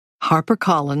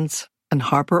HarperCollins and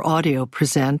Harper Audio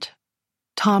present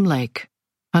Tom Lake,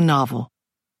 a novel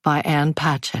by Anne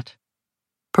Patchett,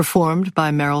 performed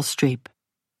by Meryl Streep.